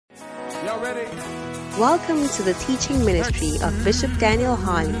Y'all ready? Welcome to the teaching ministry of Bishop Daniel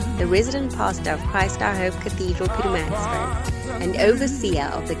Harley, the resident pastor of Christ Our Hope Cathedral, Pietermaritzburg, and overseer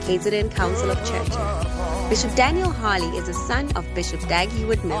of the KZN Council of Churches. Bishop Daniel Harley is a son of Bishop Dag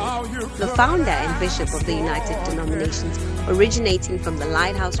Heward-Mills, the founder and bishop of the United Denominations, originating from the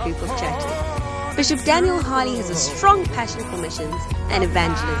Lighthouse Group of Churches. Bishop Daniel Harley has a strong passion for missions and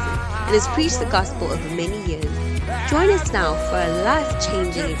evangelism and has preached the gospel over many years. Join us now for a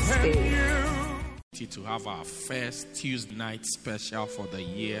life-changing experience. To have our first Tuesday night special for the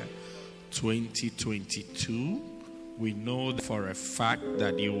year 2022. We know for a fact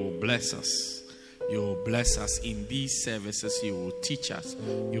that you will bless us. You will bless us in these services. You will teach us.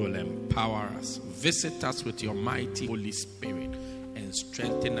 You will empower us. Visit us with your mighty Holy Spirit and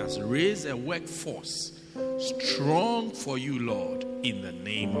strengthen us. Raise a workforce strong for you, Lord, in the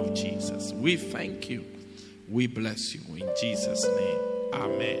name of Jesus. We thank you. We bless you in Jesus' name.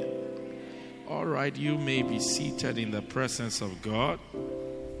 Amen. All right, you may be seated in the presence of God.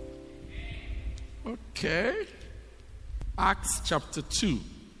 Okay. Acts chapter 2.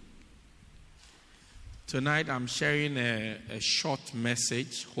 Tonight I'm sharing a short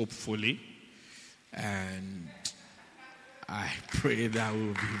message, hopefully. And I pray that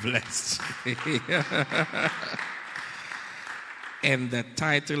we'll be blessed. And the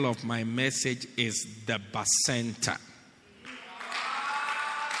title of my message is The Bacenta.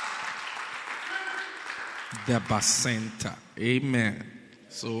 The Bacenta. Amen.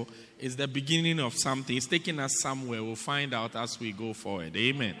 So it's the beginning of something. It's taking us somewhere. We'll find out as we go forward.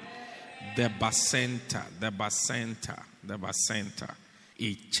 Amen. The Bacenta. The Bacenta. The Bacenta.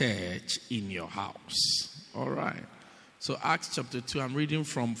 A church in your house. All right. So Acts chapter 2, I'm reading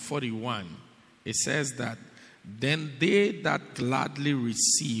from 41. It says that, then they that gladly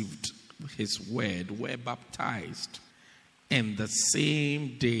received his word were baptized. And the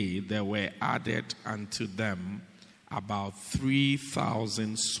same day there were added unto them about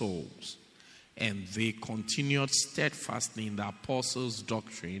 3,000 souls. And they continued steadfastly in the apostles'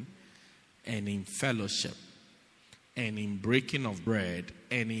 doctrine, and in fellowship, and in breaking of bread,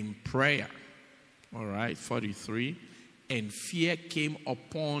 and in prayer. All right, 43. And fear came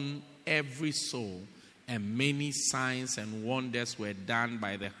upon every soul, and many signs and wonders were done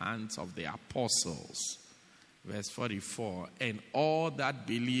by the hands of the apostles. Verse 44, and all that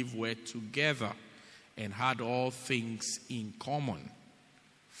believed were together and had all things in common.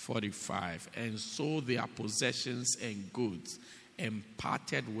 45, and sold their possessions and goods and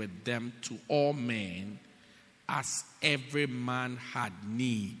parted with them to all men as every man had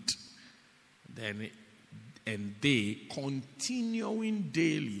need. And they, continuing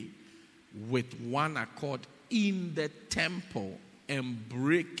daily with one accord in the temple and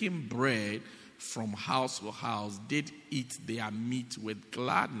breaking bread from house to house, did eat their meat with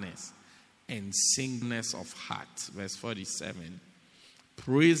gladness and singleness of heart. Verse 47.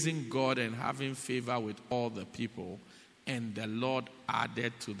 Praising God and having favor with all the people, and the Lord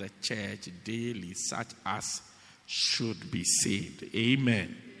added to the church daily such as should be saved.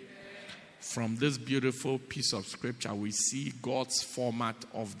 Amen. From this beautiful piece of scripture, we see God's format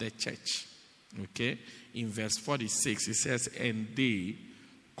of the church. Okay? In verse 46, it says, and they,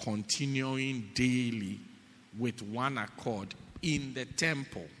 continuing daily with one accord in the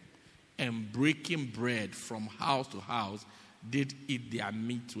temple and breaking bread from house to house, did eat their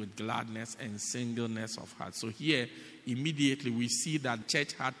meat with gladness and singleness of heart. So here, immediately we see that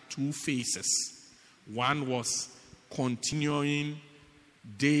church had two phases. One was continuing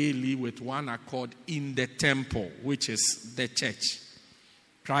daily with one accord in the temple, which is the church.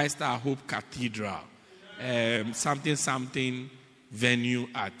 Christ Our Hope Cathedral. Something venue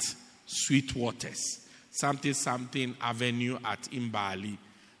at Sweet Waters. Something avenue at Imbali.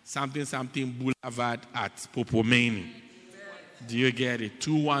 Something boulevard at Popomeni. Do you get it?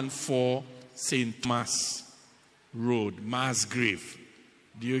 214 St. Thomas Road, Massgrave.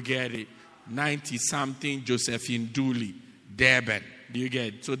 Do you get it? 90-something Josephine Dooley, Durban. Do you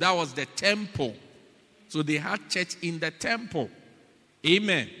get it? So that was the temple. So they had church in the temple.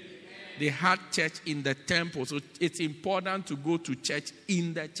 Amen. They had church in the temple. So it's important to go to church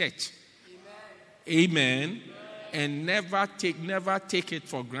in the church. Amen. And never take it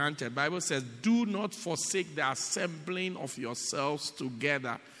for granted. The Bible says, do not forsake the assembling of yourselves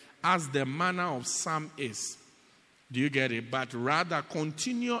together as the manner of some is. Do you get it? But rather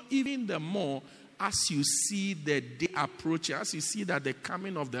continue even the more as you see the day approaching, as you see that the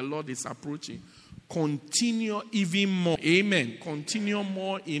coming of the Lord is approaching. Continue even more. Amen. Continue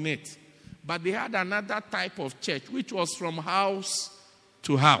more in it. But they had another type of church, which was from house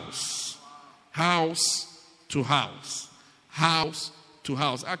to house. House to house. House to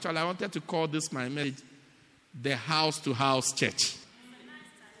house. Actually, I wanted to call this my message, the house to house church.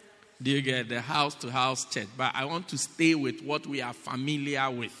 Do you get the house to house church? But I want to stay with what we are familiar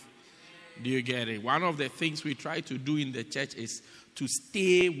with. Do you get it? One of the things we try to do in the church is to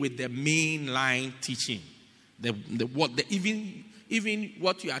stay with the mainline teaching. Even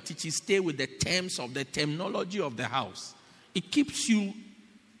what you are teaching, stay with the terms of the terminology of the house. It keeps you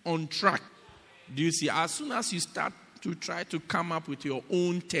on track. Do you see? As soon as you start to try to come up with your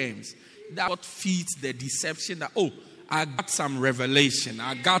own terms, that's what feeds the deception that, I got some revelation,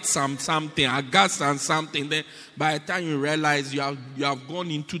 I got something. Then by the time you realize you have gone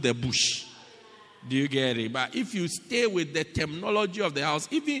into the bush. Do you get it? But if you stay with the terminology of the house,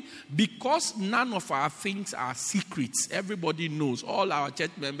 even because none of our things are secrets, everybody knows. All our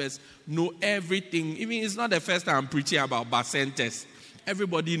church members know everything. Even it's not the first time I'm preaching about Basentes.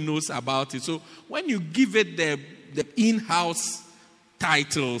 Everybody knows about it. So when you give it the in-house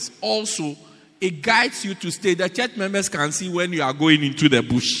titles, also it guides you to stay. The church members can see when you are going into the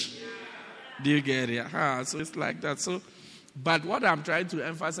bush. Do you get it? So it's like that. So, but what I'm trying to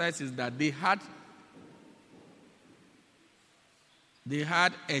emphasize is that they had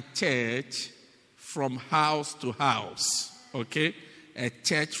a church from house to house. Okay? A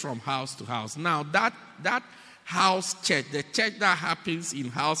church from house to house. Now, that house church, the church that happens in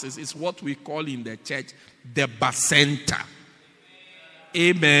houses, is what we call in the church the Bacenta.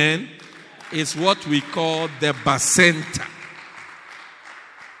 Amen. It's what we call the Bacenta.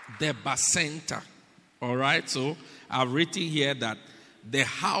 The Bacenta. All right? So, I've written here that the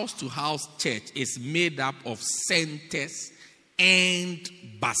house to house church is made up of centers and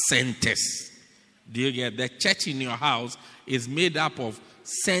Bacentes. Do you get? The church in your house is made up of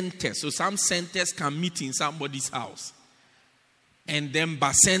centers. So some centers can meet in somebody's house. And then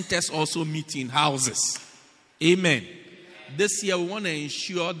Bacentes also meet in houses. Amen. This year we want to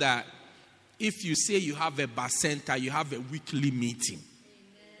ensure that if you say you have a Bacenta, you have a weekly meeting.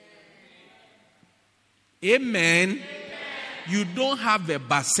 Amen. Amen. You don't have a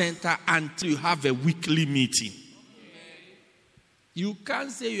Bacenta until you have a weekly meeting. You can't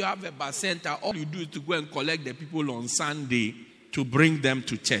say you have a Bacenta. All you do is to go and collect the people on Sunday to bring them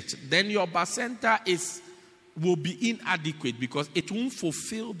to church. Then your Bacenta will be inadequate because it won't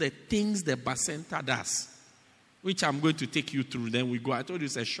fulfill the things the Bacenta does, which I'm going to take you through. Then we go. I told you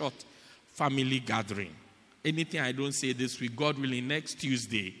it's a short family gathering. Anything I don't say this week, God willing, next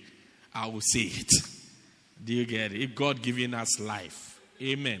Tuesday, I will say it. Do you get it? God giving us life.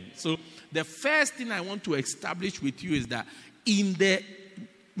 Amen. So the first thing I want to establish with you is that in the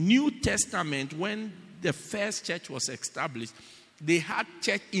New Testament, when the first church was established, they had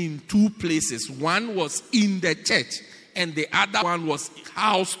church in two places. One was in the church, and the other one was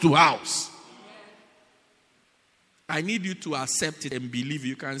house to house. I need you to accept it and believe.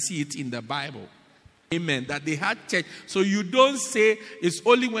 You can see it in the Bible. Amen. That they had church. So you don't say it's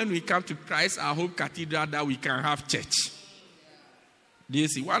only when we come to Christ our Hope Cathedral that we can have church. Do you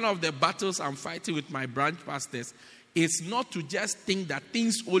see? One of the battles I'm fighting with my branch pastors is not to just think that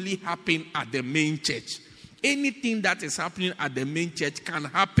things only happen at the main church. Anything that is happening at the main church can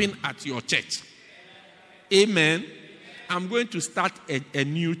happen at your church. Amen. I'm going to start a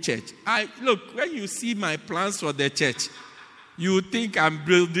new church. Look, when you see my plans for the church, you think I'm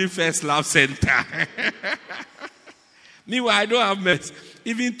building First Love Center. Meanwhile, I don't have mess.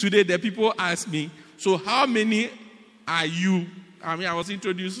 Even today, the people ask me, so how many are you? I was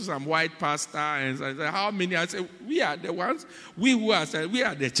introduced to some white pastor, and I said, how many? I said, we are the ones, we are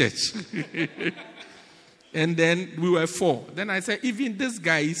the church. And then we were 4. Then I said, even this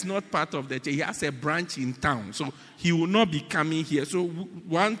guy is not part of the church. He has a branch in town, so he will not be coming here. So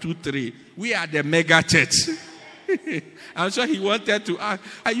 1, 2, 3, we are the mega church. I'm sure he wanted to ask,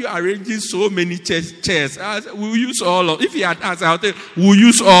 are you arranging so many chairs? I said, we'll use all of them. If he had asked, I would say, we'll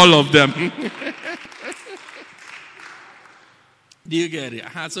use all of them. Do you get it?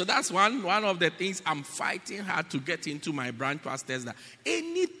 So that's one of the things I'm fighting hard to get into my branch pastors, that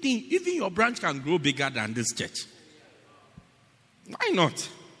anything, even your branch can grow bigger than this church. Why not?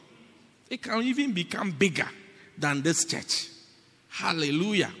 It can even become bigger than this church.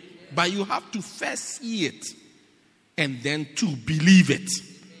 Hallelujah. But you have to first see it and then to believe it.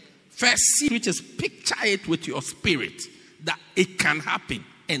 First see it, which is picture it with your spirit that it can happen,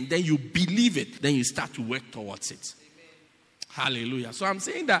 and then you believe it, then you start to work towards it. Hallelujah. So I'm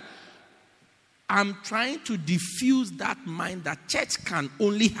saying that I'm trying to diffuse that mind that church can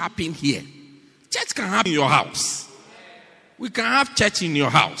only happen here. Church can happen in your house. We can have church in your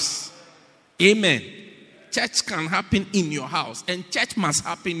house. Amen. Church can happen in your house, and church must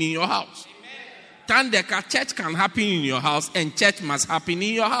happen in your house. Tandeka, church can happen in your house and church must happen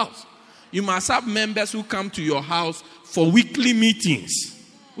in your house. You must have members who come to your house for weekly meetings,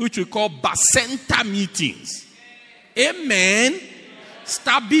 which we call Bacenta meetings. Amen.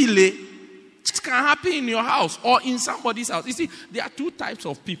 Stabile. It can happen in your house or in somebody's house. You see, there are two types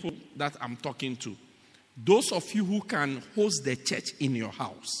of people that I'm talking to. Those of you who can host the church in your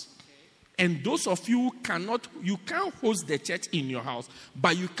house. And those of you who cannot, you can't host the church in your house,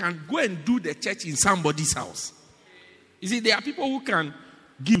 but you can go and do the church in somebody's house. You see, there are people who can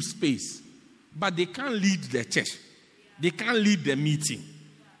give space, but they can't lead the church. They can't lead the meeting.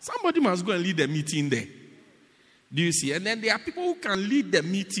 Somebody must go and lead the meeting there. Do you see? And then there are people who can lead the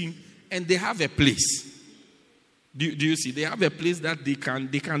meeting and they have a place. Do you see? They have a place that they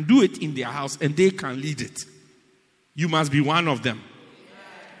can do it in their house and they can lead it. You must be one of them.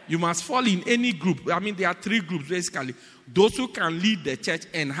 You must fall in any group. I mean, there are three groups basically. Those who can lead the church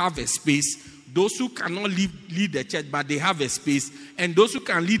and have a space. Those who cannot lead the church but they have a space. And those who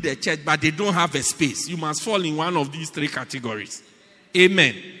can lead the church but they don't have a space. You must fall in one of these three categories.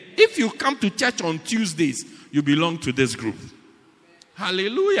 Amen. If you come to church on Tuesdays, you belong to this group.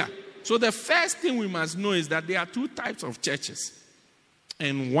 Hallelujah. So the first thing we must know is that there are two types of churches.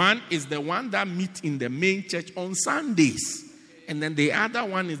 And one is the one that meets in the main church on Sundays. And then the other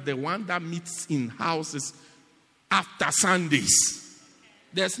one is the one that meets in houses after Sundays.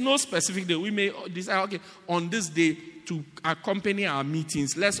 There's no specific day. We may decide, okay, on this day to accompany our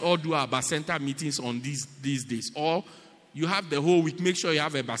meetings, let's all do our Bacenta meetings on these days. Or you have the whole week, make sure you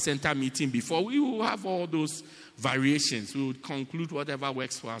have a Bacenta meeting before. We will have all those variations. We will conclude whatever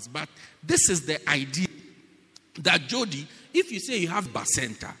works for us. But this is the idea that, Jody, if you say you have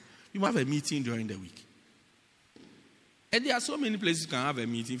Bacenta, you have a meeting during the week. And there are so many places you can have a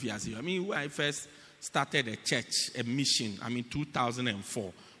meeting if you ask you. I mean, when I first started a church, a mission,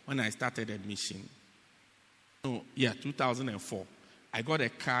 2004, when I started a mission. 2004. I got a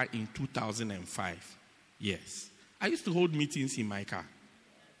car in 2005. Yes. I used to hold meetings in my car.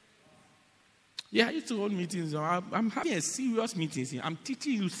 Yeah, I used to hold meetings. I'm having a serious meeting. I'm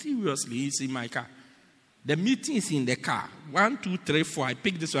teaching you seriously. It's in my car. The meeting is in the car. 1, 2, 3, 4. I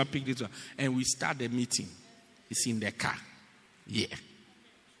pick this one, and we start the meeting. It's in the car. Yeah.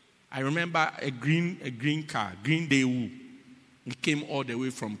 I remember a green car, green Daewoo. It came all the way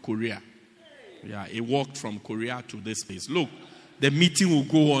from Korea. Yeah, it walked from Korea to this place. Look, the meeting will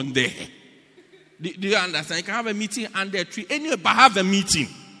go on there. Do you understand? You can have a meeting under a tree. Anyway, but have a meeting.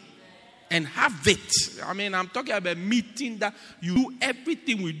 And have it. I mean, I'm talking about a meeting that you do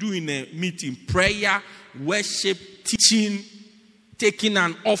everything we do in a meeting. Prayer, worship, teaching, taking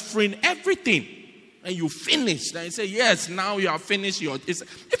an offering, everything. And you finish. Then you say, yes, now you have finished your...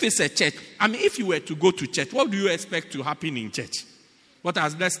 If it's a church, I mean, if you were to go to church, what do you expect to happen in church?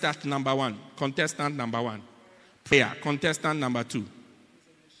 Let's start number 1. Contestant number 1. Prayer. Contestant number 2.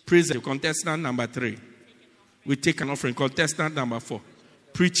 Praise. Contestant number 3. We take an offering. Contestant number 4.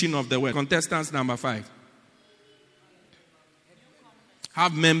 Preaching of the word. Contestants number 5.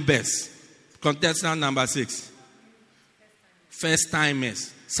 Have members. Contestant number 6. First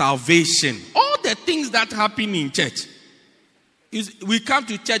timers. Salvation. All the things that happen in church. We come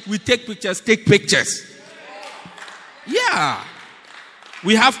to church, we take pictures. Yeah.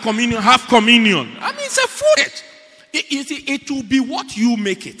 We have communion. I mean, it's a food. It will be what you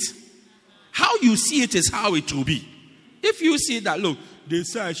make it. How you see it is how it will be. If you see that, look, they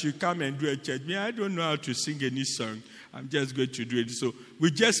say I should come and do a church. Me, I don't know how to sing any song. I'm just going to do it. So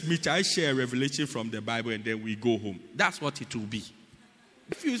we just meet. I share a revelation from the Bible and then we go home. That's what it will be.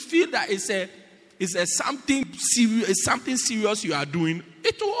 If you feel that it's something serious you are doing,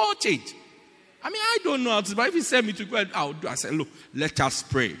 it will all change. I mean, I don't know how to, but if you send me to go and I'll do, I say, look, let us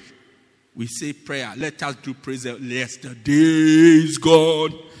pray. We say prayer. Let us do praise. Yesterday is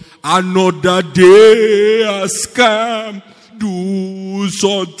gone. Another day has come. Do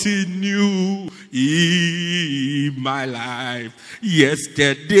something new in my life.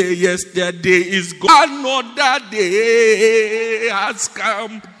 Yesterday is gone. Another day has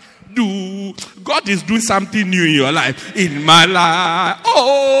come. God is doing something new in your life, in my life.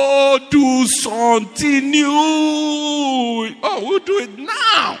 Oh, do something new. Oh, we'll do it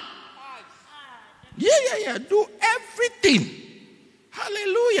now. Yeah. Do everything.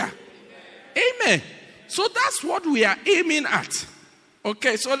 Hallelujah. Amen. So that's what we are aiming at.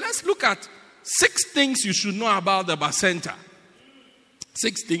 Okay, so let's look at 6 things you should know about the Bacenta.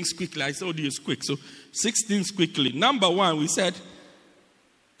 6 things quickly. I told you it's quick. So 6 things quickly. Number 1, we said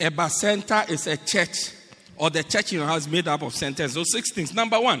a Bacenta is a church, or the church in your house is made up of centers. So 6 things.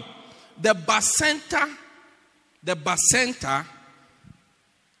 Number 1, the Bacenta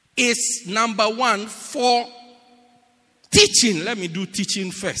is number one for teaching. Let me do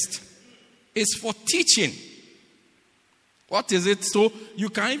teaching first. It's for teaching. What is it? So you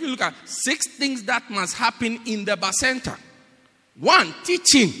can even look at 6 things that must happen in the bacenta. 1,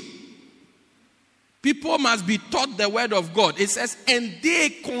 teaching. People must be taught the word of God. It says, and they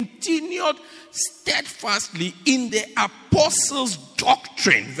continued steadfastly in the apostles'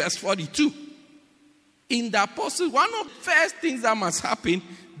 doctrine. Verse 42. In the apostles, one of the first things that must happen,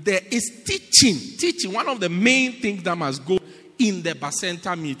 there is teaching. Teaching. One of the main things that must go in the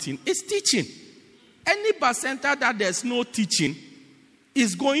bacenta meeting is teaching. Any bacenta that there's no teaching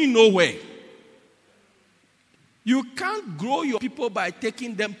is going nowhere. You can't grow your people by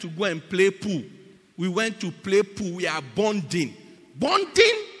taking them to go and play pool. We went to play pool. We are bonding.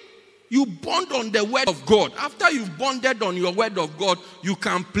 Bonding? You bond on the word of God. After you've bonded on your word of God, you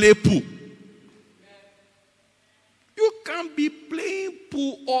can play pool. You can't be playing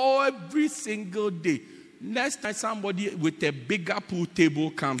pool every single day. Next time somebody with a bigger pool table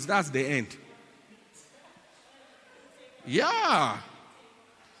comes, that's the end. Yeah.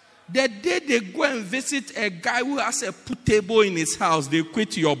 The day they go and visit a guy who has a pool table in his house, they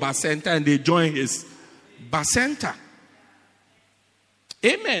quit your bacenta and they join his bacenta.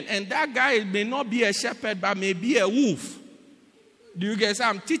 Amen. And that guy may not be a shepherd, but may be a wolf. Do you guys?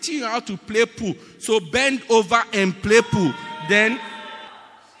 I'm teaching you how to play pool. So bend over and play pool. Then,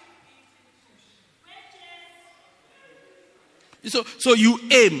 so you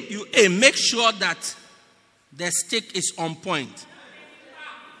aim. Make sure that the stick is on point.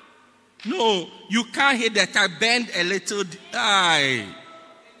 No, you can't hit that. I bend a little. Aye.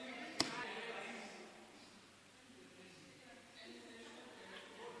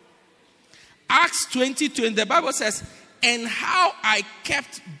 Acts 20:20, the Bible says, and how I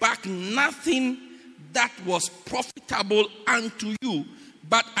kept back nothing that was profitable unto you,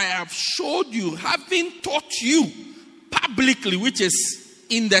 but I have showed you, having taught you publicly, which is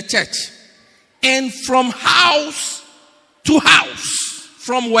in the church, and from house to house.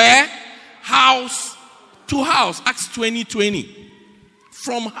 From where? House to house. Acts 20:20.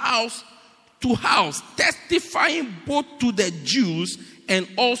 From house to house, testifying both to the Jews and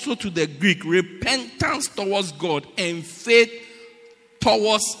also to the Greek, repentance towards God and faith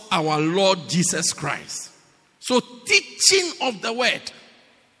towards our Lord Jesus Christ. So teaching of the word.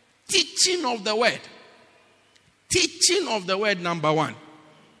 Teaching of the word. Teaching of the word, number one.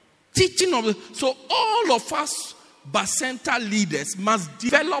 Teaching of the... So all of us bacenta leaders must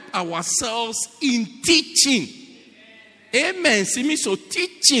develop ourselves in teaching. Amen. See me? So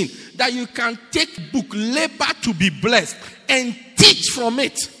teaching that you can take book, labor to be blessed, and teach from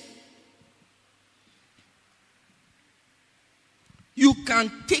it. You can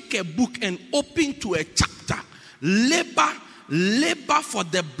take a book and open to a chapter. Labor for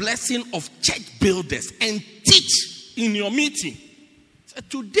the blessing of church builders and teach in your meeting. So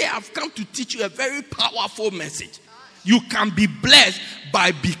today I've come to teach you a very powerful message. You can be blessed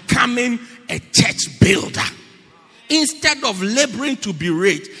by becoming a church builder. Instead of laboring to be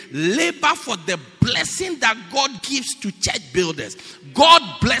rich, labor for the blessing that God gives to church builders. God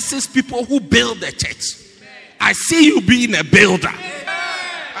blesses people who build the church. I see you being a builder.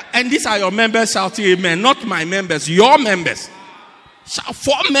 And these are your members shouting amen. Not my members, your members.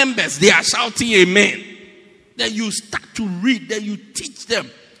 4 members, they are shouting amen. Then you start to read, then you teach them.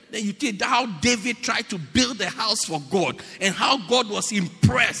 Then you teach how David tried to build a house for God and how God was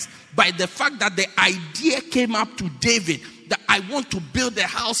impressed by the fact that the idea came up to David that I want to build a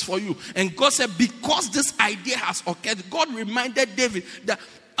house for you. And God said, because this idea has occurred, God reminded David that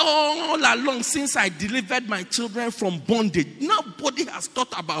all along since I delivered my children from bondage, nobody has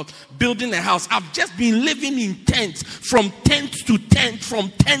thought about building a house. I've just been living in tents, from tent to tent, from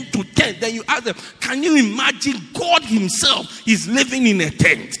tent to tent. Then you ask them, can you imagine God himself is living in a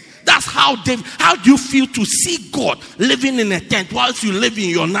tent? That's how David, how do you feel to see God living in a tent whilst you live in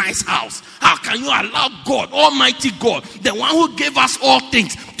your nice house? How can you allow God, Almighty God, the one who gave us all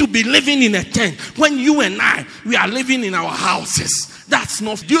things, to be living in a tent when you and I, we are living in our houses? That's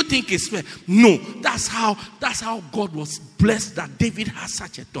not, do you think it's fair? No, that's how God was blessed that David has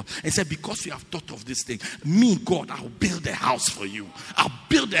such a thought. And said, because you have thought of this thing, me, God, I'll build a house for you. I'll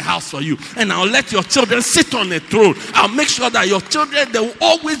build a house for you. And I'll let your children sit on the throne. I'll make sure that your children, there will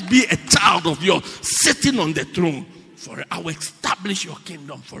always be a child of yours sitting on the throne. I will establish your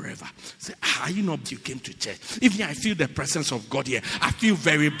kingdom forever. Say, you know, you came to church. Even I feel the presence of God here. I feel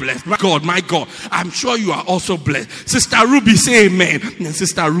very blessed. My God, I'm sure you are also blessed. Sister Ruby, say amen. And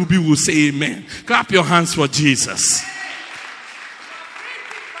Sister Ruby will say amen. Clap your hands for Jesus.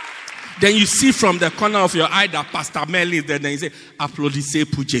 Then you see from the corner of your eye that Pastor Mel is there. Then you say, Applaudissez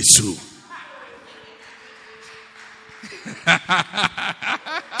pour Jésus.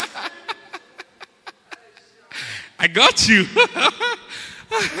 I got you.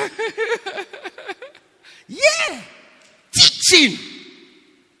 Yeah. Teaching.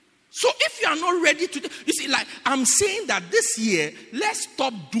 So if you are not ready to, you see, like I'm saying that this year, let's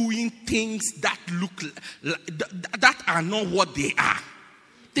stop doing things that look, that are not what they are.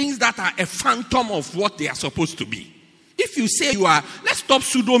 Things that are a phantom of what they are supposed to be. If you say you are, let's stop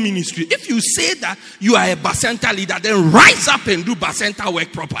pseudo ministry. If you say that you are a Bacenta leader, then rise up and do Bacenta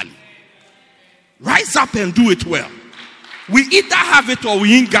work properly. Rise up and do it well. We either have it or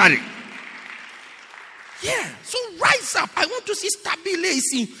we ain't got it. Yeah, so rise up. I want to see Stabile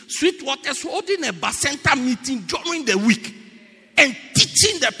in Sweetwaters holding a Bacenta meeting during the week and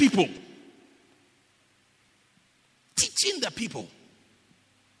teaching the people. Teaching the people.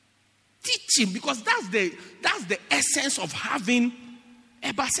 Teaching, because that's the essence of having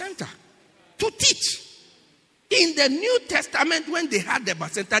a Bacenta. To teach. In the New Testament, when they had the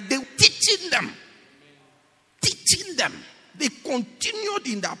Bacenta, they were teaching them. Teaching them. They continued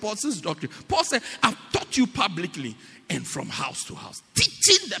in the apostles' doctrine. Paul said, I've taught you publicly and from house to house.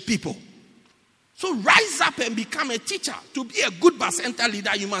 Teaching the people. So rise up and become a teacher. To be a good Bacenta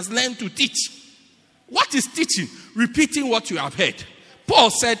leader, you must learn to teach. What is teaching? Repeating what you have heard. Paul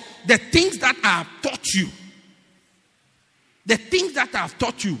said, the things that I have taught you, the things that I have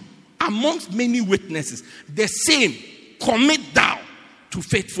taught you, amongst many witnesses, the same commit thou to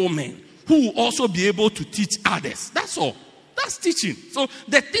faithful men who will also be able to teach others. That's all. That's teaching. So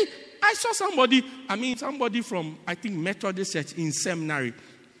the thing, I saw somebody from, I think, Methodist Church in seminary.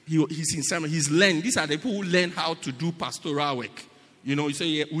 He's in seminary. He's learned. These are the people who learn how to do pastoral work. You know, you say,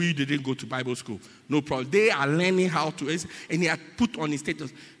 yeah, we didn't go to Bible school. No problem. They are learning how to, and he had put on his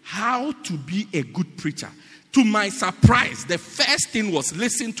status, how to be a good preacher. To my surprise, the first thing was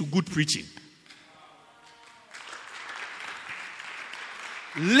listen to good preaching.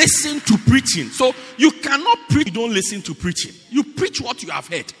 Listen to preaching. So you cannot preach, you don't listen to preaching. You preach what you have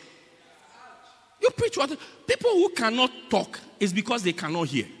heard. You preach what, people who cannot talk is because they cannot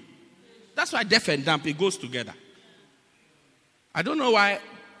hear. That's why deaf and dumb, it goes together. I don't know why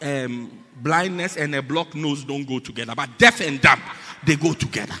blindness and a blocked nose don't go together, but deaf and dumb, they go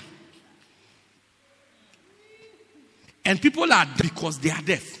together. And people are deaf because they are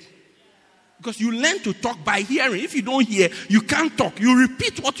deaf. Because you learn to talk by hearing. If you don't hear, you can't talk. You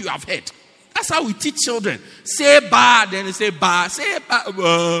repeat what you have heard. That's how we teach children. Say ba, then they say ba. Say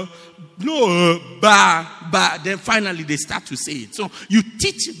ba, ba. Then finally they start to say it. So you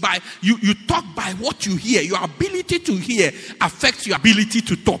teach by, you talk by what you hear. Your ability to hear affects your ability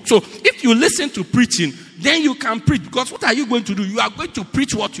to talk. So if you listen to preaching, then you can preach. Because what are you going to do? You are going to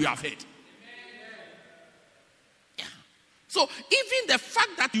preach what you have heard. Yeah. So even the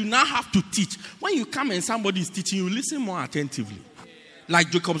fact that you now have to teach, when you come and somebody is teaching, you listen more attentively. Like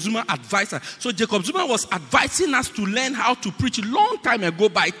Jacob Zuma advised us. So Jacob Zuma was advising us to learn how to preach a long time ago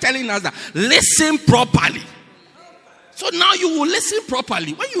by telling us that listen properly. So now you will listen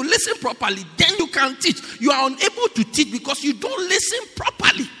properly. When you listen properly, then you can teach. You are unable to teach because you don't listen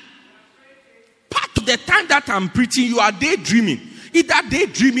properly. Part of the time that I'm preaching, you are daydreaming. Either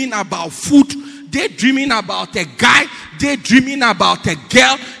daydreaming about food, daydreaming about a guy, daydreaming about a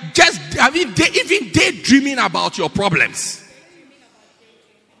girl, even daydreaming about your problems.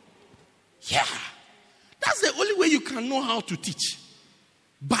 Yeah. That's the only way you can know how to teach.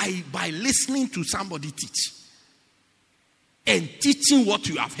 By listening to somebody teach. And teaching what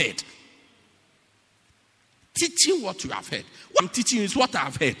you have heard. Teaching what you have heard. What I'm teaching is what I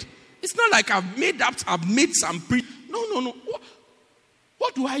have heard. It's not like I've made some No.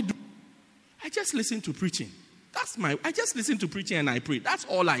 What do I do? I just listen to preaching. I just listen to preaching and I pray. That's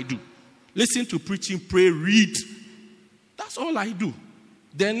all I do. Listen to preaching, pray, read. That's all I do.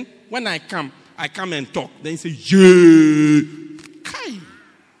 Then when I come and talk. Then you say, yeah. Kai.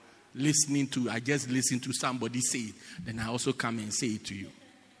 I just listen to somebody say it. Then I also come and say it to you.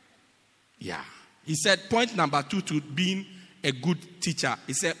 Yeah. He said, point number 2 to being a good teacher.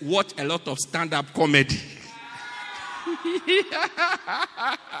 He said, watch a lot of stand-up comedy.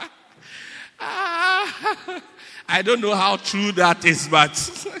 I don't know how true that is, but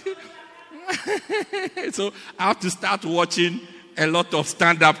so I have to start watching a lot of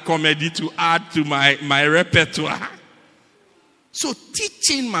stand-up comedy to add to my repertoire. So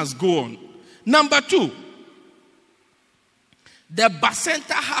teaching must go on. Number 2, the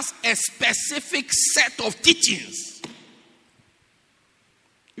Bacenta has a specific set of teachings.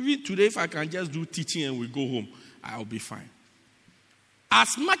 Even today, if I can just do teaching and we go home, I'll be fine.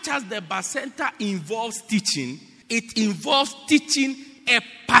 As much as the Bacenta involves teaching, it involves teaching a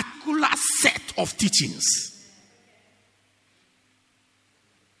particular set of teachings.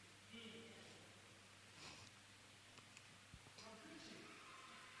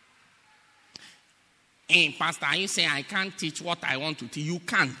 Hey, Pastor, are you saying I can't teach what I want to teach? You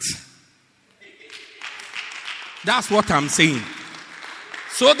can't. That's what I'm saying.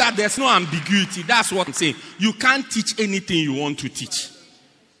 So that there's no ambiguity. That's what I'm saying. You can't teach anything you want to teach.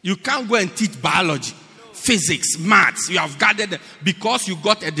 You can't go and teach biology, physics, maths. You have gathered them. Because you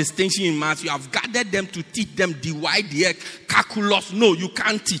got a distinction in maths, you have gathered them to teach them dy, dx, calculus. No, you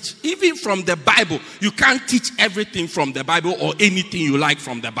can't teach. Even from the Bible, you can't teach everything from the Bible or anything you like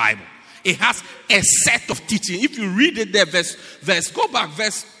from the Bible. It has a set of teaching. If you read it there, go back,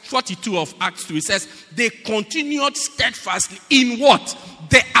 verse 42 of Acts 2, it says, they continued steadfastly in what?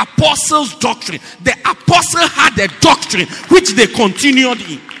 The apostles' doctrine. The apostle had a doctrine which they continued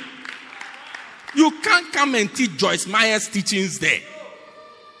in. You can't come and teach Joyce Meyer's teachings there.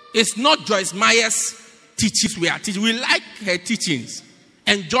 It's not Joyce Meyer's teachings we are teaching. We like her teachings,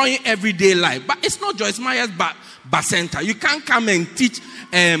 enjoying everyday life. But it's not Joyce Meyer's Bacenta. You can't come and teach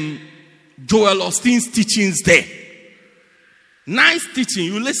Joel Osteen's teachings there. Nice teaching,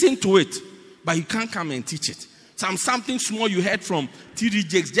 you listen to it, but you can't come and teach it. Something small you heard from T.D.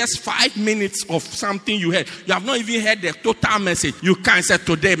 Jakes, just 5 minutes of something you heard. You have not even heard the total message. You can't say,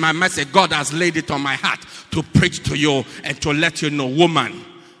 today my message, God has laid it on my heart to preach to you and to let you know, woman,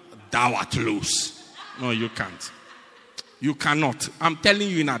 thou art loose. No, you can't. You cannot. I'm telling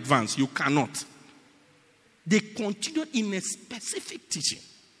you in advance, you cannot. They continued in a specific teaching.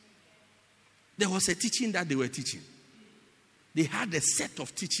 There was a teaching that they were teaching. They had a set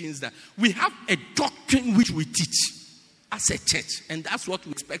of teachings that we have a doctrine which we teach as a church. And that's what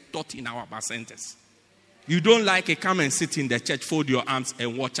we expect taught in our Bacentas. You don't like it, come and sit in the church, fold your arms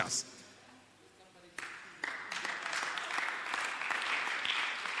and watch us.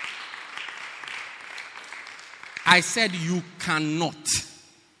 I said you cannot.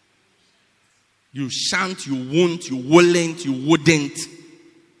 You shan't, you won't, you wouldn't, you wouldn't,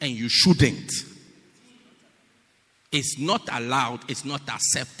 and you shouldn't. It's not allowed, it's not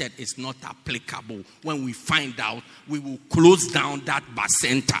accepted, it's not applicable. When we find out, we will close down that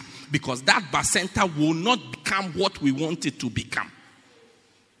Bacenta, because that Bacenta will not become what we want it to become.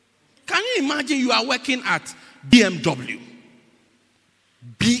 Can you imagine you are working at BMW?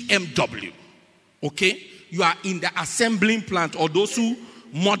 BMW. Okay? You are in the assembling plant, or those who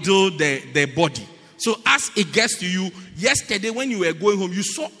model their body. So as it gets to you, yesterday when you were going home, you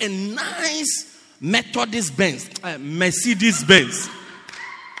saw a nice Mercedes-Benz.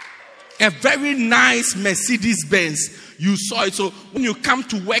 A very nice Mercedes-Benz. You saw it. So when you come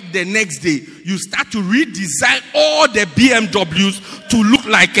to work the next day, you start to redesign all the BMWs to look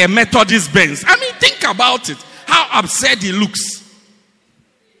like a Mercedes-Benz. I mean, think about it. How absurd it looks.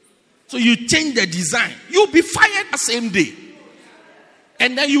 So you change the design. You'll be fired the same day.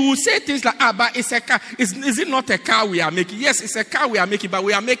 And then you will say things like, but it's a car. Is it not a car we are making? Yes, it's a car we are making, but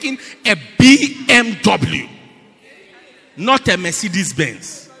we are making a BMW. Not a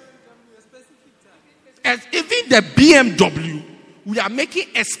Mercedes-Benz. As even the BMW, we are making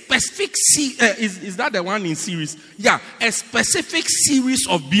a specific is that the one in series? Yeah, a specific series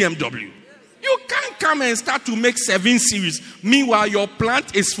of BMW. You can't come and start to make 7 series. Meanwhile, your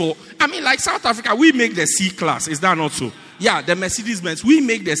plant is for, like South Africa, we make the C-Class. Is that not so? Yeah, the Mercedes-Benz, we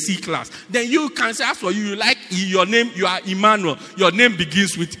make the C-Class. Then you can say, as for you like E, your name, you are Emmanuel. Your name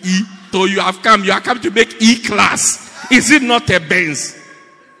begins with E. So you have come to make E-Class. Is it not a Benz?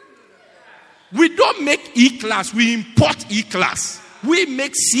 We don't make E-Class, we import E-Class. We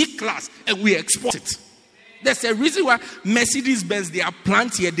make C-Class and we export it. There's a reason why Mercedes-Benz, they are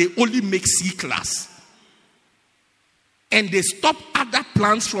plants here, they only make C-Class. And they stop other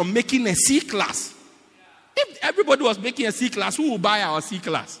plants from making a C-Class. If everybody was making a C-Class, who will buy our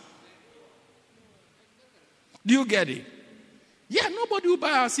C-Class? Do you get it? Yeah, nobody will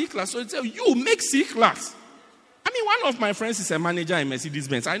buy our C-Class. So it's you make C-Class. One of my friends is a manager in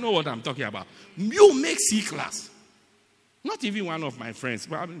Mercedes-Benz. I know what I'm talking about. You make C-Class. Not even one of my friends,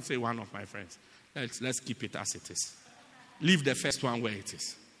 but I didn't say one of my friends. Let's keep it as it is. Leave the first one where it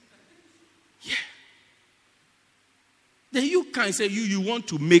is. Yeah. Then you can say you want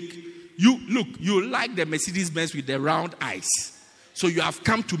to make. You like the Mercedes-Benz with the round eyes. So you have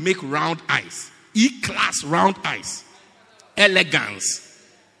come to make round eyes. E-Class round eyes. Elegance.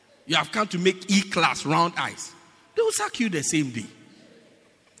 You have come to make E-Class round eyes. They will sack you the same day.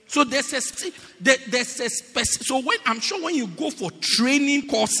 So there's a specific. So I'm sure when you go for training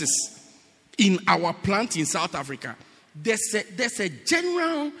courses in our plant in South Africa, there's a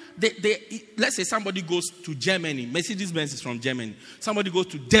general, let's say somebody goes to Germany, Mercedes-Benz is from Germany. Somebody goes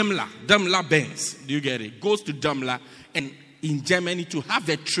to Daimler-Benz, do you get it? Goes to Daimler and in Germany to have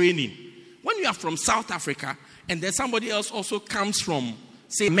a training. When you are from South Africa and then somebody else also comes from,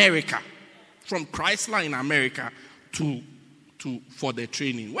 say, America, from Chrysler in America for the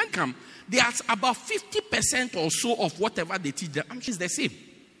training. When there's about 50% or so of whatever they teach them, I'm sure it's the same.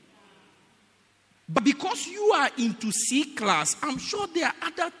 But because you are into C class, I'm sure there are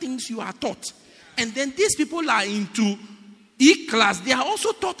other things you are taught. And then these people are into E class, they are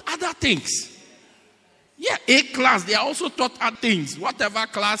also taught other things. Yeah, A class, they are also taught other things. Whatever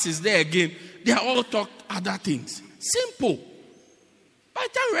class is there again, they are all taught other things. Simple. By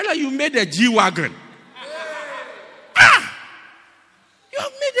the time you realize you made a G-Wagon. You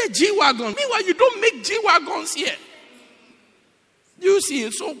have made a G-Wagon. Meanwhile, you don't make G-Wagons here. You see,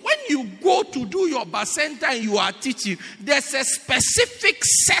 so when you go to do your bacenta and you are teaching, there's a specific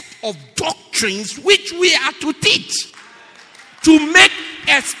set of doctrines which we are to teach to make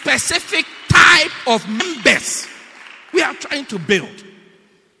a specific type of members we are trying to build.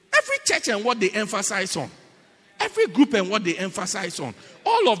 Every church and what they emphasize on, every group and what they emphasize on,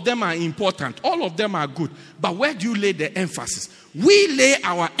 all of them are important, all of them are good. But where do you lay the emphasis? We lay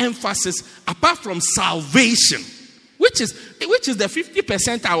our emphasis apart from salvation, which is the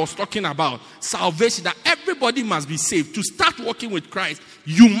 50% I was talking about. Salvation, that everybody must be saved. To start working with Christ,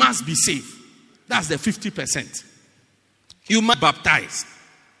 you must be saved. That's the 50%. You must be baptized.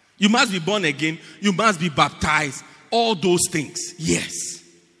 You must be born again. You must be baptized. All those things. Yes.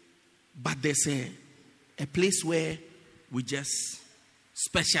 But there's a place where we just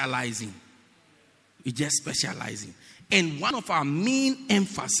specializing. We just specializing. And one of our main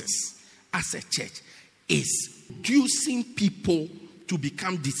emphasis as a church is producing people to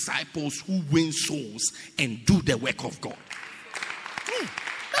become disciples who win souls and do the work of God.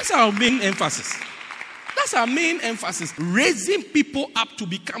 That's our main emphasis. That's our main emphasis. Raising people up to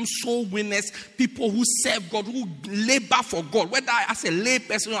become soul winners, people who serve God, who labor for God, whether as a lay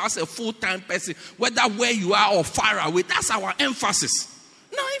person or as a full-time person, whether where you are or far away. That's our emphasis.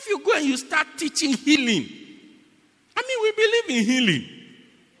 Now, if you go and you start teaching healing, we believe in healing.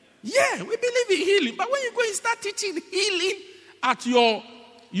 Yeah, we believe in healing. But when you go and start teaching healing at your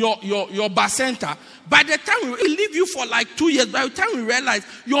bacenta, by the time we leave you for like 2 years, by the time we realize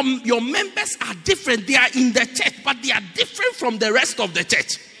your members are different. They are in the church, but they are different from the rest of the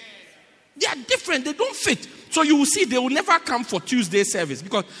church. They are different. They don't fit. So you will see they will never come for Tuesday service,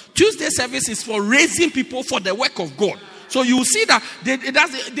 because Tuesday service is for raising people for the work of God. So you will see that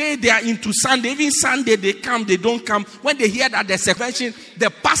they are into Sunday. Even Sunday they come, they don't come. When they hear that there's a convention, the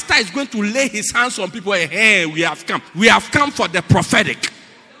pastor is going to lay his hands on people. Hey, we have come. We have come for the prophetic.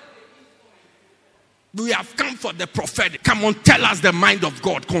 We have come for the prophetic. Come on, tell us the mind of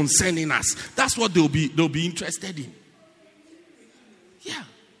God concerning us. That's what they'll be interested in. Yeah.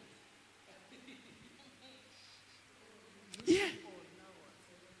 Yeah.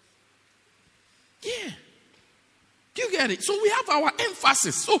 Yeah. Do you get it? So we have our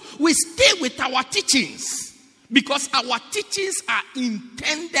emphasis. So we stay with our teachings, because our teachings are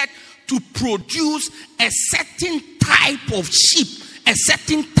intended to produce a certain type of sheep, a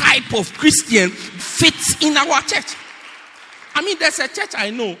certain type of Christian fits in our church. There's a church I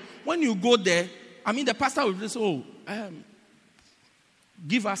know, when you go there, the pastor will say,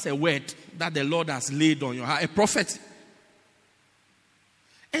 give us a word that the Lord has laid on your heart, a prophet.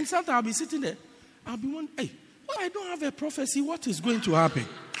 And sometimes I'll be sitting there, I'll be wondering, hey, I don't have a prophecy, what is going to happen?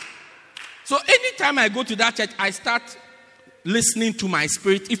 So anytime I go to that church, I start listening to my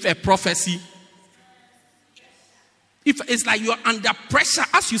spirit. If a prophecy, if it's like you're under pressure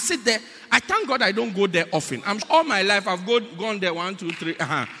as you sit there, I thank God I don't go there often. All my life I've gone there 1, 2, 3.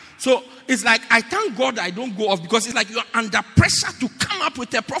 So it's like I thank God I don't go off, because it's like you're under pressure to come up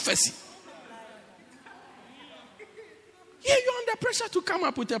with a prophecy. Yeah, you're under pressure to come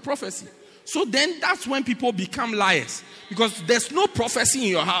up with a prophecy. So then that's when people become liars, because there's no prophecy in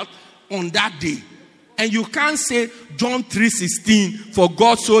your heart on that day. And you can't say John 3:16, for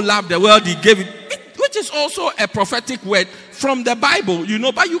God so loved the world he gave it, which is also a prophetic word from the Bible,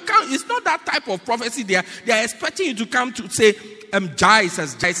 but you can't, it's not that type of prophecy. They are expecting you to come to say,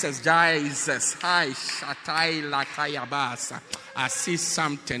 Jesus, hi, shatai lakayabasa. I see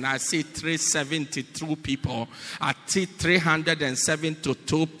something. I see 372 people. I see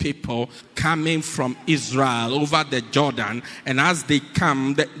 372 people coming from Israel over the Jordan. And as they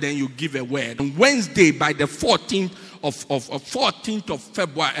come, then you give a word. On Wednesday, by the 14th of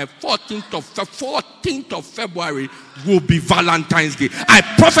February will be Valentine's Day. I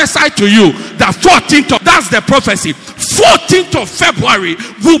prophesy to you that 14th, that's the prophecy. 14th of February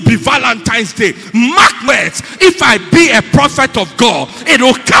will be Valentine's Day. Mark words, if I be a prophet of God, it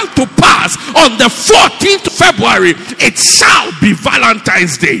will come to pass on the 14th of February. It shall be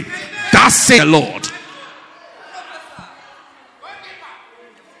Valentine's Day. Thus saith the Lord.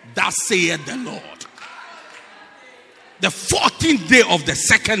 Thus saith the Lord. The 14th day of the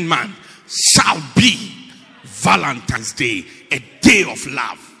second month shall be Valentine's Day, a day of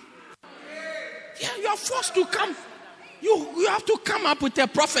love. Yeah, you are forced to come. You have to come up with a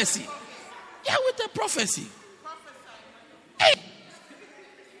prophecy. Yeah, with a prophecy. Hey.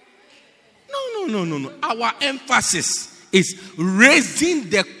 No. Our emphasis is raising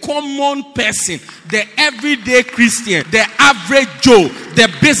the common person, the everyday Christian, the average Joe,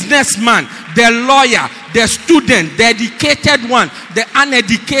 the businessman, the lawyer, the student, the educated one, the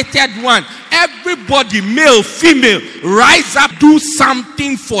uneducated one. Everybody, male, female, rise up, do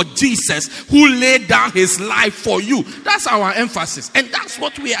something for Jesus who laid down his life for you. That's our emphasis. And that's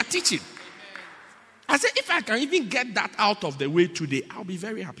what we are teaching. I said, if I can even get that out of the way today, I'll be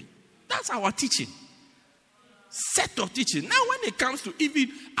very happy. That's our teaching. Set of teachings. Now, when it comes to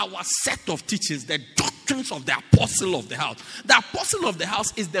even our set of teachings, the doctrines of the apostle of the house. The apostle of the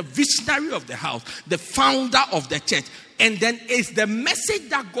house is the visionary of the house, the founder of the church. And then it's the message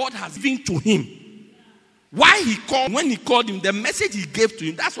that God has given to him. Why he called, when he called him, the message he gave to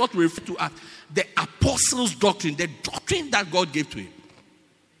him, that's what we refer to as the apostles' doctrine, the doctrine that God gave to him.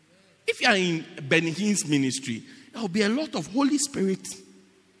 If you are in Benny Hinn's ministry, there will be a lot of Holy Spirit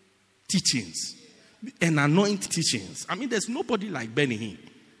teachings and anointing teachings. I mean, there's nobody like Benny Hinn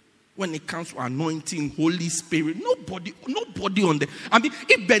when it comes to anointing, Holy Spirit. Nobody on the. I mean,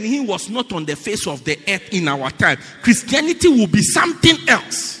 if Benny Hinn was not on the face of the earth in our time, Christianity will be something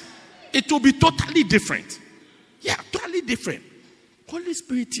else. It will be totally different. Yeah, totally different. Holy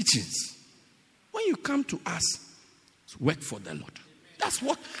Spirit teachings. When you come to us, work for the Lord. That's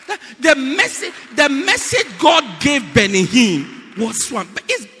what the message God gave Benny Hinn was one. But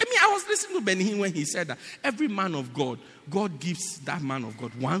I was listening to Benny Hinn when he said that every man of God, God gives that man of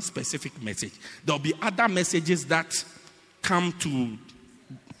God one specific message. There'll be other messages that come to,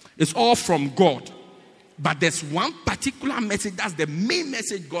 it's all from God. But there's one particular message, that's the main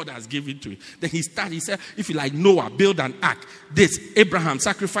message God has given to him. Then he said, if you like Noah, build an ark. This, Abraham,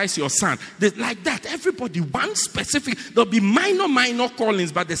 sacrifice your son. This, like that, everybody, one specific, there'll be minor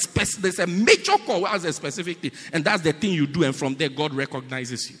callings, but there's a major call as a specific thing. And that's the thing you do, and from there, God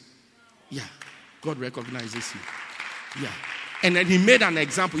recognizes you. Yeah, God recognizes you. Yeah. And then he made an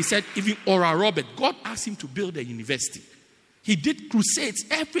example. He said, even Oral Roberts, God asked him to build a university. He did crusades,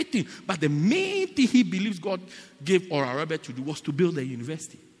 everything. But the main thing he believes God gave Oral Roberts to do was to build a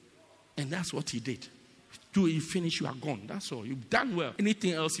university. And that's what he did. Do you finish, you are gone. That's all. You've done well.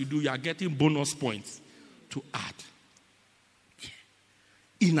 Anything else you do, you are getting bonus points to add.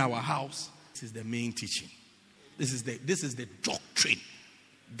 Yeah. In our house, this is the main teaching. This is the doctrine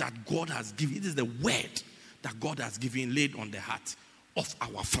that God has given. It is the word that God has given, laid on the heart of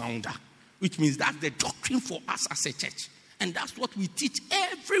our founder. Which means that's the doctrine for us as a church. And that's what we teach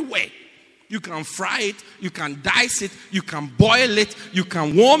everywhere. You can fry it, you can dice it, you can boil it, you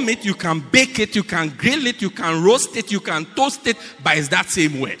can warm it, you can bake it, you can grill it, you can roast it, you can toast it, but it's that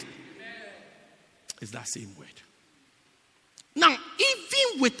same word. It's that same word. Now,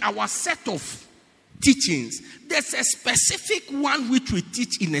 even with our set of teachings, there's a specific one which we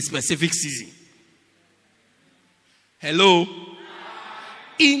teach in a specific season. Hello?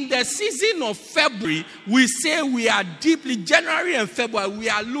 In the season of February, we say we are deeply, January and February, we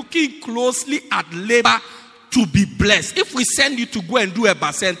are looking closely at labor to be blessed. If we send you to go and do a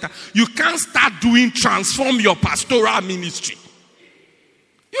bacenta, you can't start transform your pastoral ministry.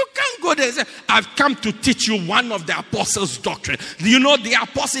 You can't go there and say, I've come to teach you one of the apostles' doctrine. You know, the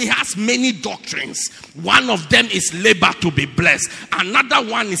apostle has many doctrines. One of them is labor to be blessed. Another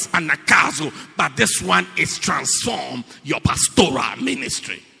one is anakazo. But this one is transform your pastoral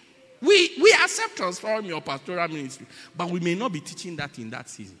ministry. We accept transform your pastoral ministry. But we may not be teaching that in that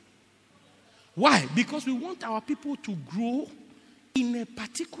season. Why? Because we want our people to grow in a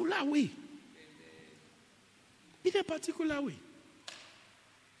particular way. In a particular way.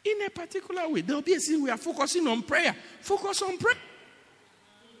 In a particular way. There will be a season we are focusing on prayer. Focus on prayer.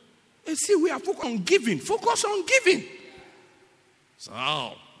 A season we are focused on giving. Focus on giving.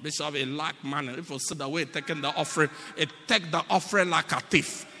 So, Bishop, a lack man, if you sit away taking the offering, it take the offering like a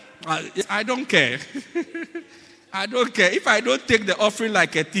thief. I don't care. I don't care. If I don't take the offering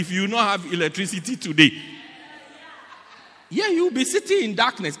like a thief, you will not have electricity today. Yeah, you will be sitting in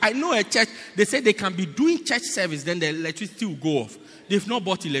darkness. I know a church, they say they can be doing church service, then the electricity will go off. They've not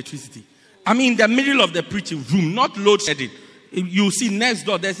bought electricity. I mean, in the middle of the preaching room, not load shedding. You see next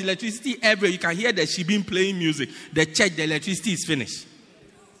door, there's electricity everywhere. You can hear the shebeen playing music. The church, the electricity is finished.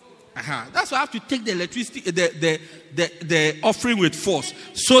 That's why I have to take the electricity, the offering with force,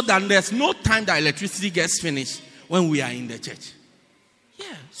 so that there's no time that electricity gets finished when we are in the church.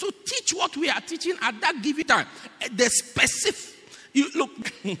 Yeah. So teach what we are teaching at that given time. The specific,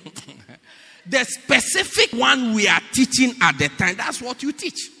 the specific one we are teaching at the time. That's what you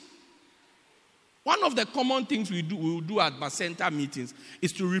teach. One of the common things we will do at Bacenta meetings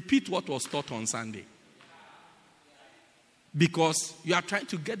is to repeat what was taught on Sunday. Because you are trying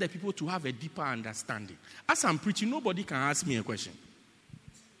to get the people to have a deeper understanding. As I'm preaching, nobody can ask me a question.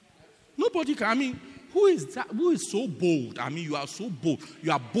 Nobody can. I mean, who is that? Who is so bold? I mean, you are so bold.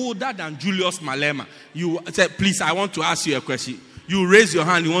 You are bolder than Julius Malema. You say, please, I want to ask you a question. You raise your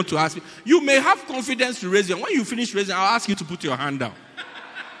hand, you want to ask me. You may have confidence to raise your hand. When you finish raising, I'll ask you to put your hand down.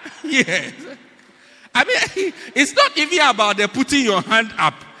 Yes. I mean, it's not even about the putting your hand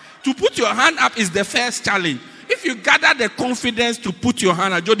up. To put your hand up is the first challenge. If you gather the confidence to put your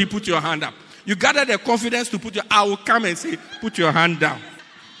hand up, Jody, put your hand up. You gather the confidence to put your, I will come and say, put your hand down.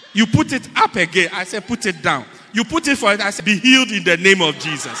 You put it up again. I say, put it down. You put it for it. I say, be healed in the name of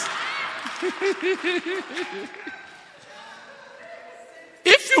Jesus.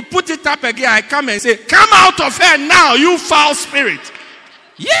 If you put it up again, I come and say, come out of her now, you foul spirit.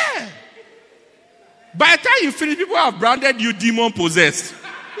 Yeah. By the time you finish, people have branded you demon possessed.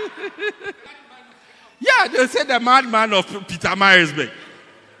 Yeah, they say the madman of Peter Marisburg.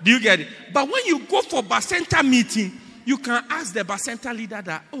 Do you get it? But when you go for Bacenta meeting, you can ask the Bacenta leader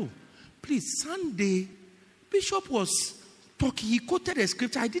that, oh, please, Sunday, Bishop was talking. He quoted a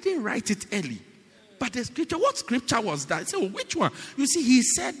scripture. I didn't write it early. But the scripture, what scripture was that? I said, oh, which one? You see, he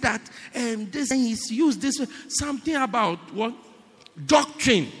said that this, and he's used this, something about what?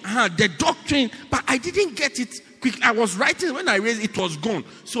 Doctrine. The doctrine. But I didn't get it quickly. I was writing, when I raised it was gone.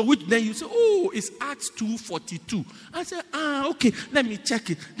 So which then you say, oh, it's Acts 2:42. I said, okay, let me check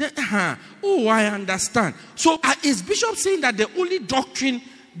it. Then, oh, I understand. So is Bishop saying that the only doctrine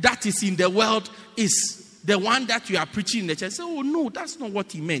that is in the world is the one that you are preaching in the church? I said, oh no, that's not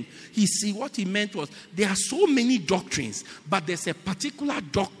what he meant. What he meant was there are so many doctrines, but there's a particular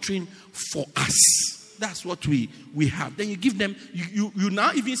doctrine for us. That's what we have. Then you give them, you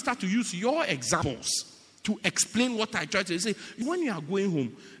now even start to use your examples to explain what I try to say. When you are going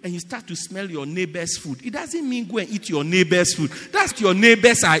home and you start to smell your neighbor's food, it doesn't mean go and eat your neighbor's food. That's what your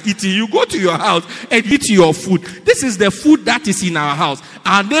neighbors are eating. You go to your house and eat your food. This is the food that is in our house.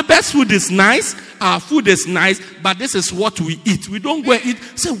 Our neighbor's food is nice. Our food is nice. But this is what we eat. We don't go and eat.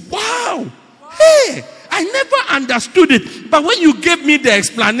 Say, wow. Hey. I never understood it. But when you gave me the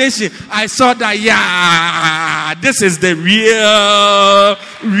explanation, I saw that, yeah, this is the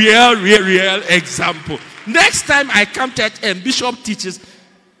real example. Next time I come to church and Bishop teaches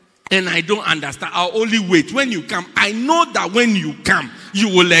and I don't understand, I'll only wait. When you come, I know that when you come, you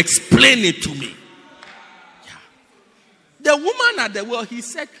will explain it to me. Yeah. The woman at the well, he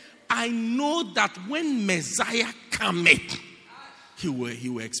said, I know that when Messiah cometh, He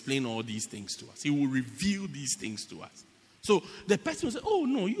will explain all these things to us. He will reveal these things to us. So the person will say, oh,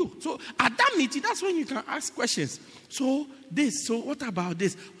 no, you. So at that meeting, that's when you can ask questions. So this, so what about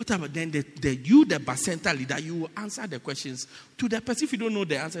this? What about then the Bacenta leader, you will answer the questions to the person. If you don't know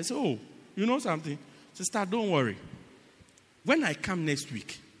the answer, say, oh, you know something? Sister, don't worry. When I come next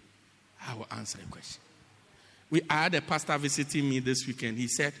week, I will answer a question. I had a pastor visiting me this weekend. He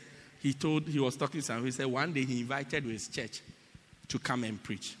said, he was talking to someone. He said one day he invited his church to come and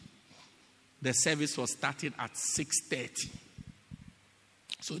preach. The service was started at 6:30.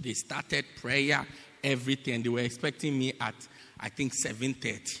 So they started prayer, everything. They were expecting me at, I think,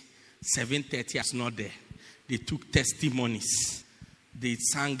 7:30. 7:30, I was not there. They took testimonies. They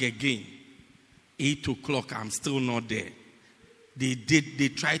sang again. 8 o'clock, I'm still not there.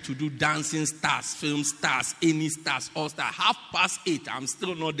 They tried to do dancing stars, film stars, any stars, all stars. 8:30, I'm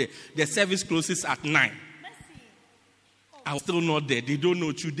still not there. The service closes at 9. I was still not there. They don't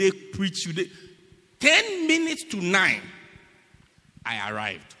know. Today, preach today. 10 minutes to 9, I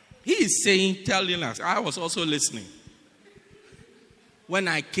arrived. He is telling us, I was also listening. When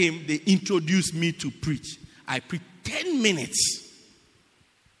I came, they introduced me to preach. I preached 10 minutes.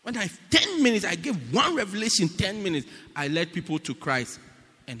 10 minutes, I gave one revelation, 10 minutes. I led people to Christ,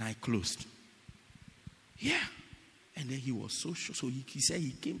 and I closed. Yeah. And then he was so sure. So he said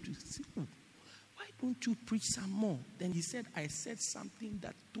he came to say, oh, don't you preach some more? Then he said, I said something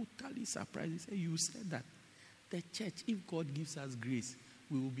that totally surprised. He said, you said that the church, if God gives us grace,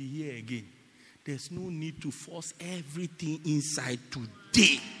 we will be here again. There's no need to force everything inside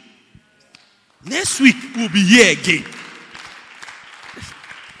today. Next week, we'll be here again.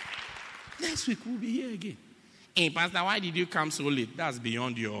 Next week, we'll be here again. Hey, Pastor, why did you come so late? That's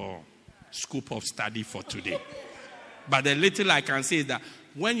beyond your scope of study for today. But the little I can say is that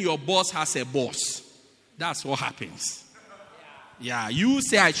when your boss has a boss, that's what happens. Yeah, you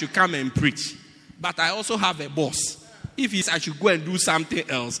say I should come and preach, but I also have a boss. If he says I should go and do something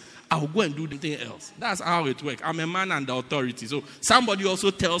else, I'll go and do something else. That's how it works. I'm a man under authority. So somebody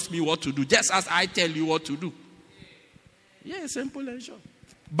also tells me what to do, just as I tell you what to do. Yeah, simple and short.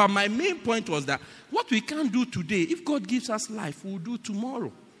 But my main point was that what we can't do today, if God gives us life, we'll do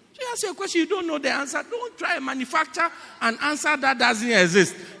tomorrow. So you ask you a question, you don't know the answer. Don't try and manufacture an answer that doesn't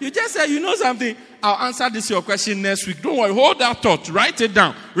exist. You just say, you know something, I'll answer this your question next week. Don't worry, hold that thought, write it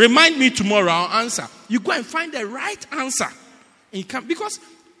down. Remind me tomorrow, I'll answer. You go and find the right answer. And because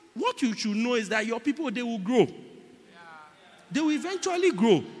what you should know is that your people, they will grow. They will eventually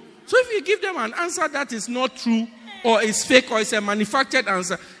grow. So if you give them an answer that is not true, or is fake, or is a manufactured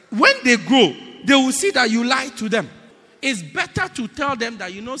answer, when they grow, they will see that you lie to them. It's better to tell them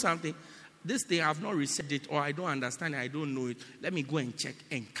that you know something, this thing I have not received it, or I don't understand it, I don't know it. Let me go and check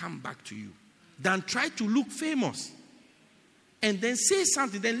and come back to you. Than try to look famous. And then say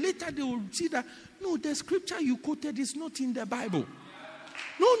something. Then later they will see that, no, the scripture you quoted is not in the Bible.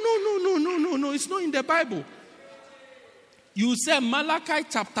 No, it's not in the Bible. You say Malachi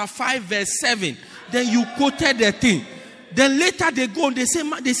chapter 5 verse 7. Then you quoted the thing. Then later they go and they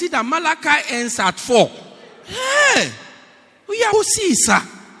see that Malachi ends at 4. Hey, we are see, sir.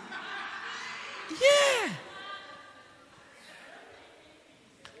 Yeah.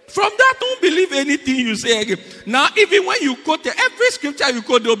 From that, don't believe anything you say again. Now, even when you quote every scripture you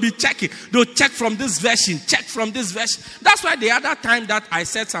quote, they'll be checking. They'll check from this version, check from this version. That's why the other time that I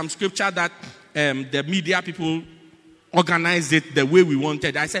said some scripture that the media people organized it the way we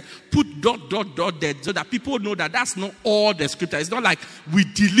wanted, I said, put ... there so that people know that that's not all the scripture. It's not like we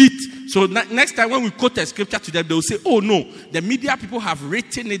delete. So next time when we quote a scripture to them, they'll say, oh no, the media people have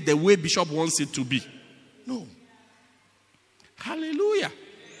written it the way Bishop wants it to be. No. Hallelujah.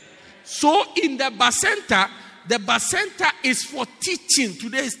 So in the Bacenta is for teaching.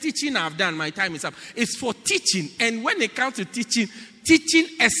 Today is teaching I've done. My time is up. It's for teaching. And when it comes to teaching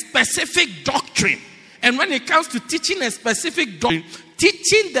a specific doctrine. And when it comes to teaching a specific doctrine,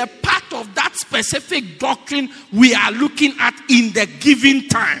 teaching the part of that specific doctrine we are looking at in the given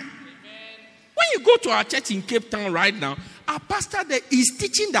time. Amen. When you go to our church in Cape Town right now, our pastor there is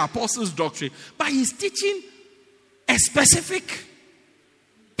teaching the apostles' doctrine, but he's teaching a specific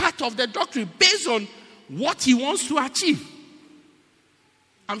part of the doctrine based on what he wants to achieve.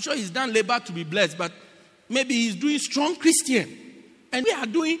 I'm sure he's done labor to be blessed, but maybe he's doing strong Christian. And we are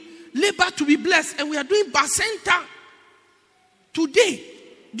doing labor to be blessed, and we are doing Bacenta today.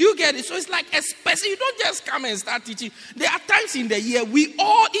 Do you get it? So it's like a special. You don't just come and start teaching. There are times in the year we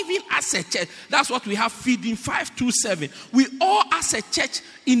all, even as a church, that's what we have feeding 527. We all as a church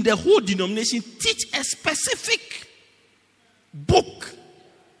in the whole denomination teach a specific book,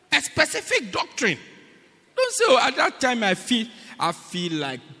 a specific doctrine. Don't say, oh, at that time I feel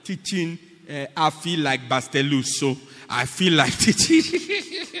like teaching. I feel like Bastelus, so I feel like teaching.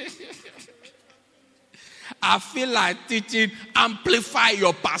 I feel like teaching amplify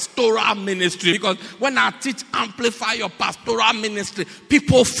your pastoral ministry. Because when I teach amplify your pastoral ministry,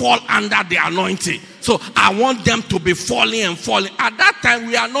 people fall under the anointing. So I want them to be falling and falling. At that time,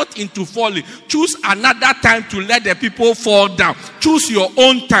 we are not into falling. Choose another time to let the people fall down. Choose your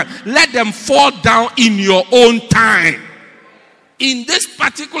own time. Let them fall down in your own time. In this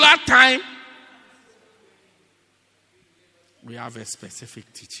particular time, we have a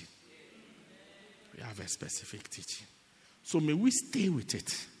specific teaching. We have a specific teaching. So may we stay with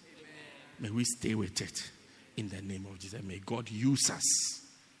it. May we stay with it in the name of Jesus. May God use us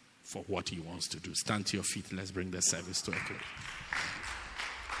for what he wants to do. Stand to your feet. Let's bring the service to a close.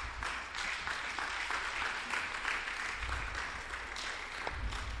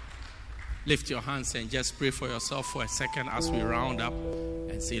 Lift your hands and just pray for yourself for a second as we round up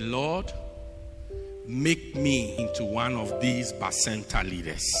and say, Lord, make me into one of these Bacenta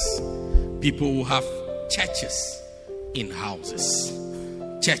leaders. People who have churches in houses.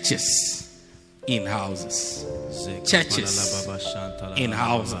 Churches in houses. Churches in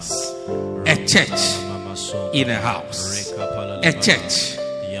houses. A church in a house. A church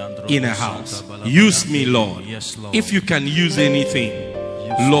in a house. Use me, Lord. If you can use anything,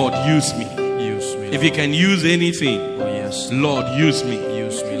 Lord, use me. If you can use anything, Lord, use me.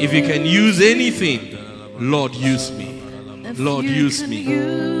 If you can use anything, Lord, use me. Lord, use me.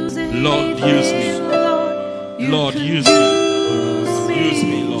 Lord, use me. Lord, use me. Use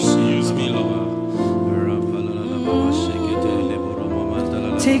me, Lord. Use me, Lord.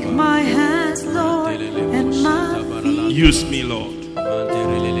 my hands, Lord, and my feet. Use me, Lord.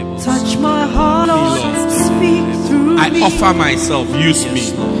 Touch my heart, Lord, speak through I me. offer myself. Use me.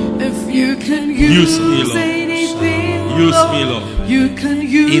 If you can Use me, Lord. anything, Use me, Lord. you can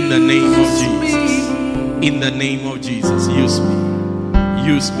use In the name of me. Jesus. In the name of Jesus. Use me.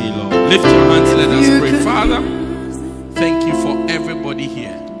 Use me, Lord. Lift your hands. Let us pray. Father, thank you for everybody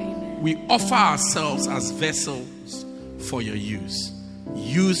here. We offer ourselves as vessels for your use.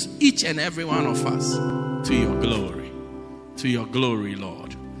 Use each and every one of us to your glory. To your glory,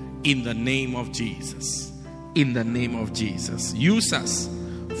 Lord. In the name of Jesus. In the name of Jesus. Use us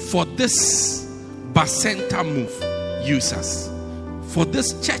for this Bacenta move. Use us. For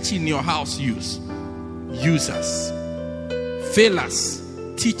this church in your house, use us. Fill us.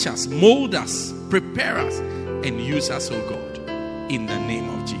 Teach us. Mold us. Prepare us. And use us, oh God. In the name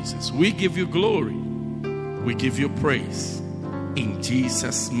of Jesus. We give you glory. We give you praise. In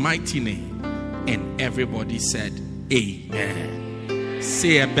Jesus' mighty name. And everybody said, Amen.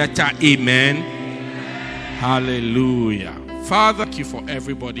 Say a better amen. Hallelujah. Father, thank you for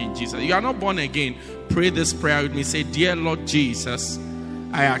everybody in Jesus. You are not born again. Pray this prayer with me. Say, Dear Lord Jesus,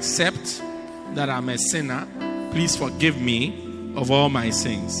 I accept that I'm a sinner. Please forgive me of all my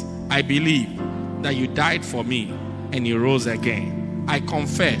sins. I believe that you died for me and you rose again. I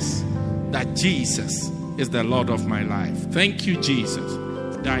confess that Jesus is the Lord of my life. Thank you, Jesus,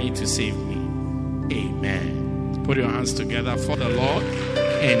 for dying to save me. Amen. Put your hands together for the Lord,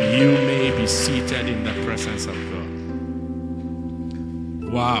 and you may be seated in the presence of God.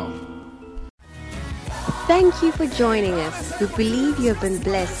 Wow. Thank you for joining us. We believe you have been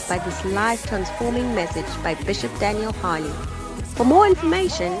blessed by this life-transforming message by Bishop Daniel Harley. For more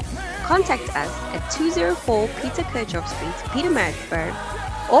information, contact us at 204 Peter Kirchhoff Street, Pietermaritzburg,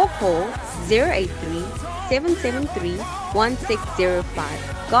 or call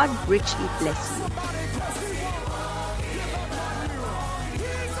 083-773-1605. God richly bless you.